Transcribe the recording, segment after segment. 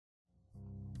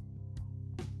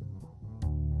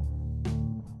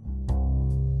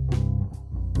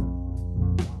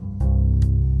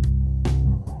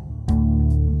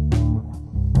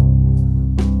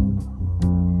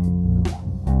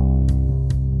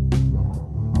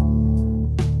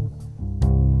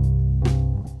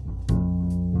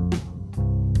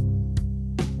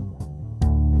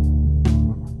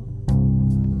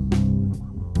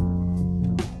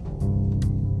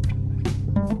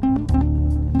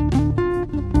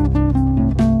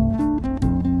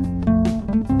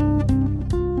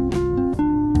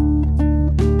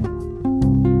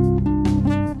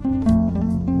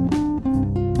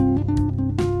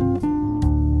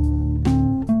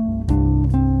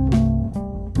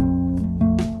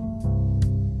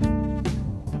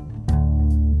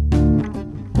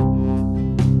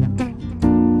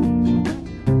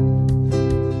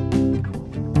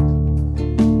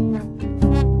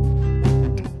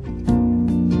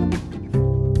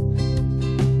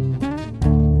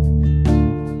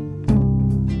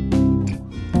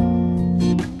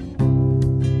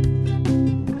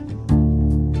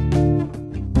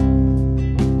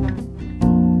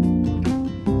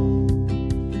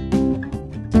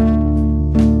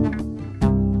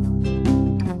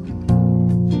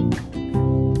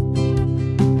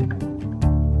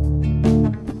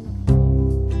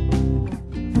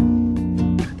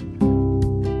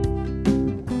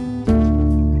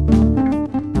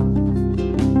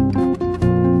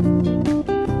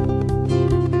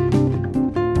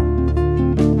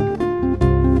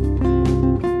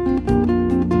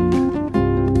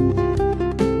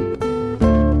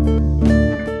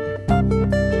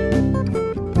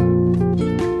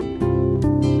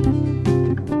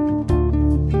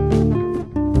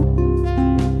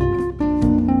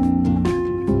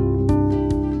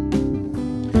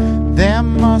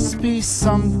must be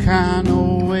some kind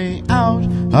of way out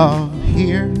of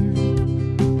here,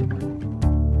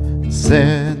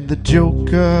 said the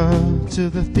joker to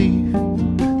the thief.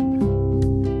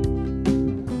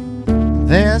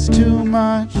 There's too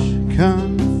much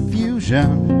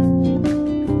confusion,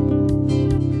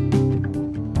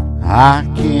 I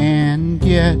can't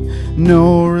get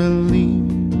no relief.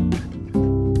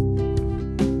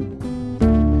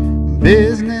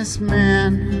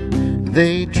 Businessmen,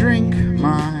 they drink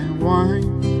my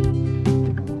wine,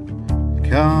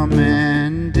 come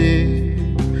and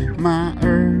dig my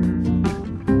herb,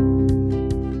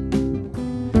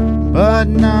 but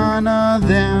none of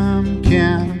them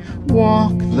can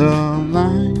walk the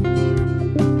line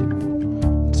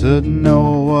to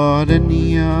know what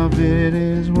any of it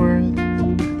is worth.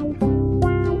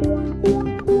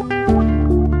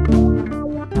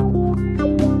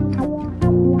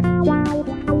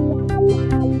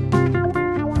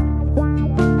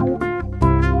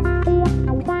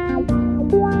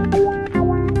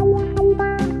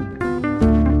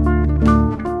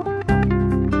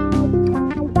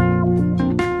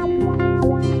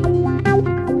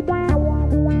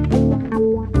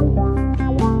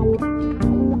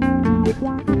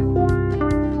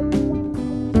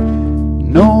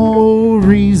 No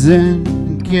reason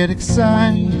to get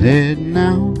excited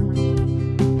now,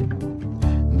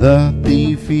 the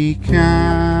thief he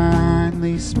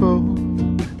kindly spoke.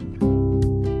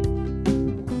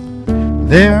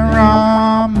 There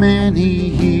are many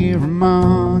here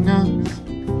among us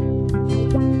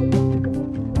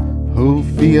who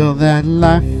feel that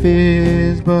life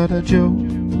is but a joke.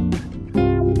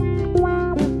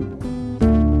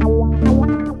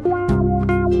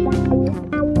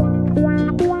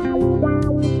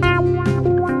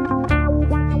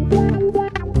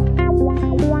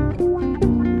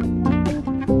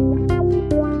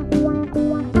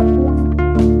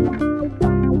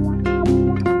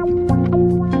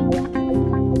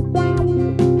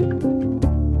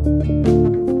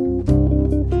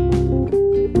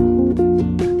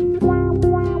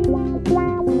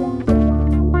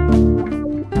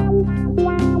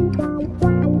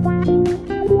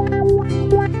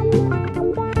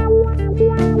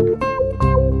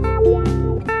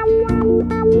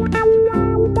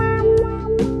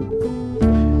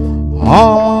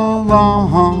 All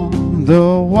along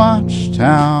the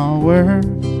watchtower,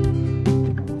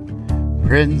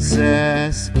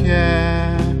 Princess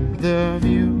kept the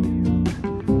view,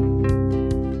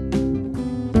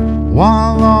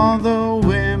 while all the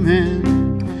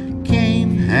women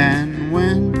came and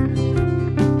went,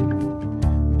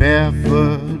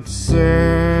 barefoot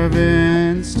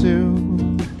servants too.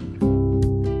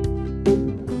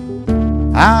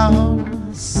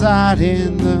 Outside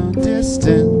in the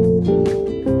distance,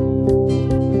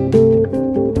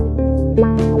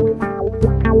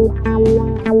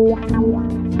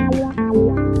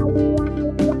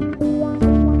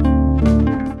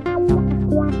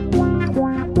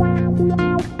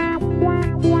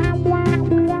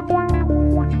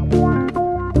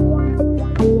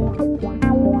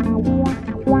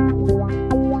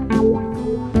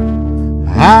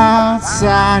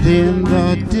 outside in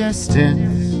the distance,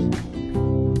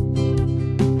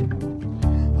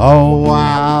 a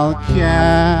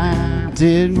wildcat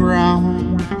did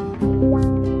growl.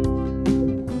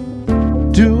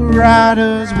 Two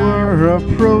riders were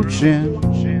approaching,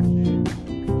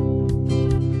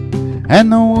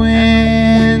 and the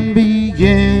wind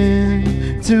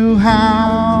began to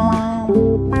howl.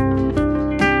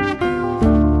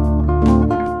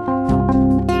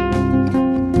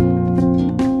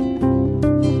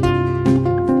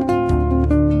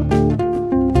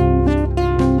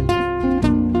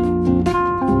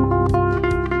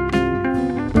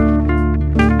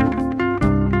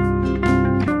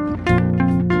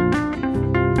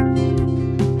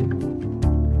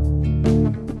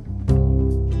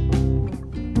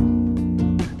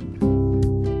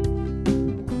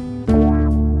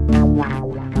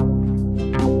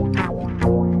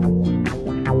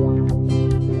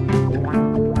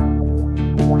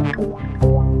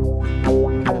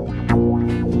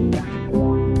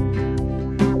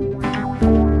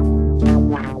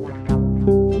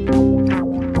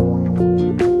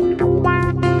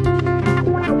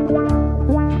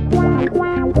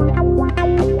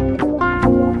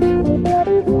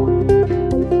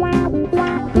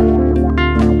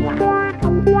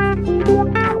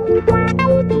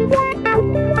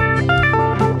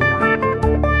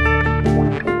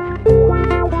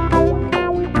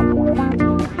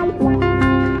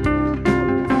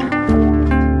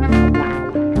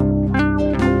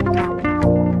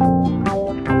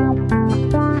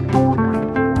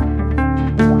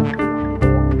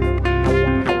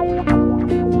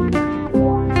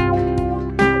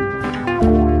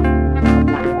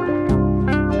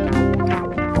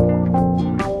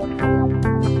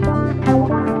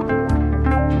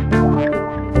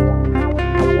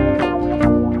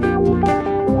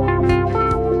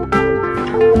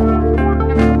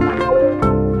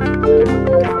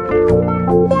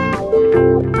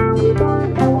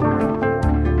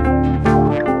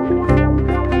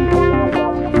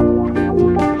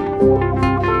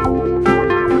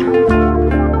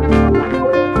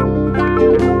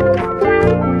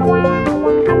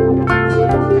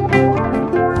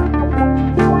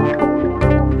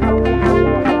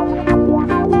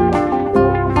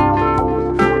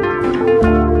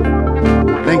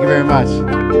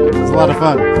 much. It's a lot of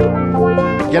fun.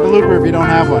 Get a looper if you don't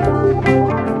have one.